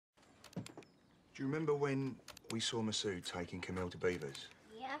Do you remember when we saw Masood taking Camille to Beavers?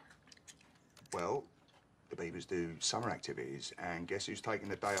 Yeah. Well, the Beavers do summer activities, and guess who's taking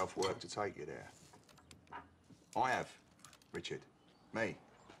the day off work to take you there? I have, Richard. Me.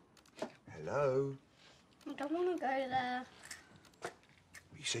 Hello. I don't want to go there.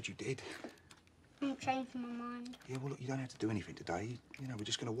 You said you did. I'm changing my mind. Yeah, well, look, you don't have to do anything today. You know, we're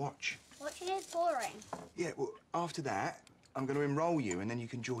just going to watch. Watching is boring. Yeah, well, after that, I'm going to enroll you, and then you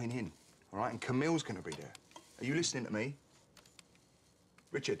can join in, all right? And Camille's going to be there. Are you listening to me?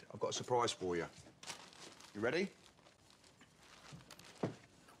 Richard, I've got a surprise for you. You ready?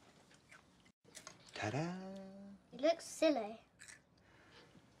 Ta-da! It looks silly.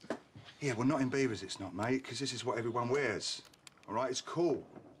 Yeah, well, not in Beavers it's not, mate, because this is what everyone wears. All right? It's cool.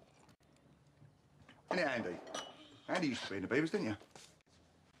 Isn't it, Andy? Andy used to be in the Beavers, didn't you?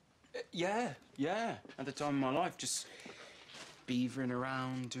 Yeah. At the time of my life, just beavering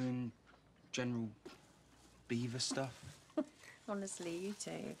around, doing general beaver stuff. Honestly, you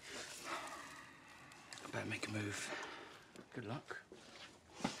too. I better make a move. Good luck.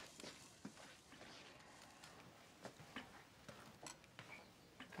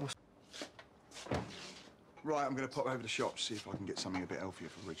 Right, I'm going to pop over to the shop, see if I can get something a bit healthier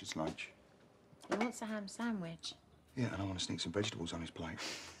for Richard's lunch. He wants a ham sandwich. Yeah, and I want to sneak some vegetables on his plate.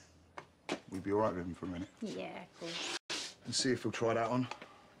 We'd be all right with him for a minute. Yeah, cool. And see if he'll try that on.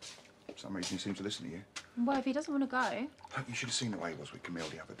 For some reason, he seems to listen to you. Well, if he doesn't want to go... You should have seen the way he was with Camille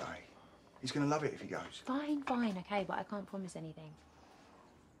the other day. He's going to love it if he goes. Fine, okay, but I can't promise anything.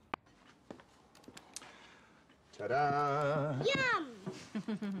 Ta-da! Yum!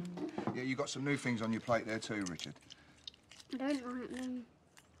 Yeah, you got some new things on your plate there too, Richard. I don't like them.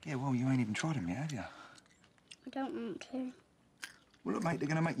 Yeah, well, you ain't even tried them yet, have you? I don't want to. Well, look, mate, they're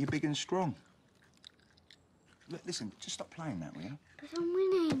going to make you big and strong. Look, listen, just stop playing that, will you? But I'm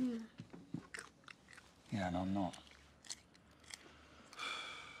winning. Yeah, and I'm not.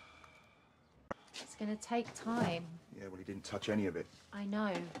 It's going to take time. Yeah, well, he didn't touch any of it. I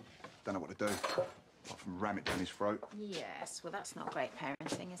know. Don't know what to do. Apart from ram it down his throat. Yes, well, that's not great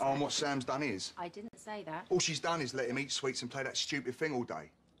parenting, is it? Oh, and what Sam's done is? I didn't say that. All she's done is let him eat sweets and play that stupid thing all day.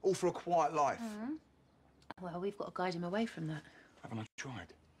 All for a quiet life. Well, we've got to guide him away from that. Haven't I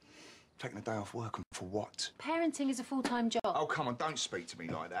tried? Taking a day off work and for what? Parenting is a full-time job. Oh, come on, don't speak to me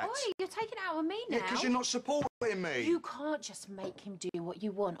like that. Oi, you're taking it out on me now. Yeah, because you're not supporting me. You can't just make him do what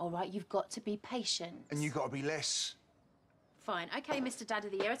you want, all right? You've got to be patient. And you've got to be less. Fine. OK, Mr. Dad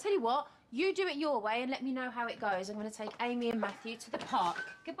of the Year. I tell you what, you do it your way and let me know how it goes. I'm going to take Amy and Matthew to the park.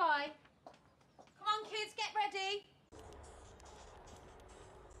 Goodbye. Come on, kids, get ready.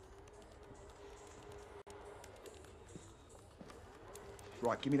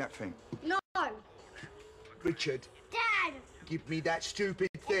 Right, give me that thing. No! Richard. Dad! Give me that stupid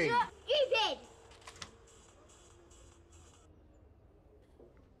thing. It's not stupid!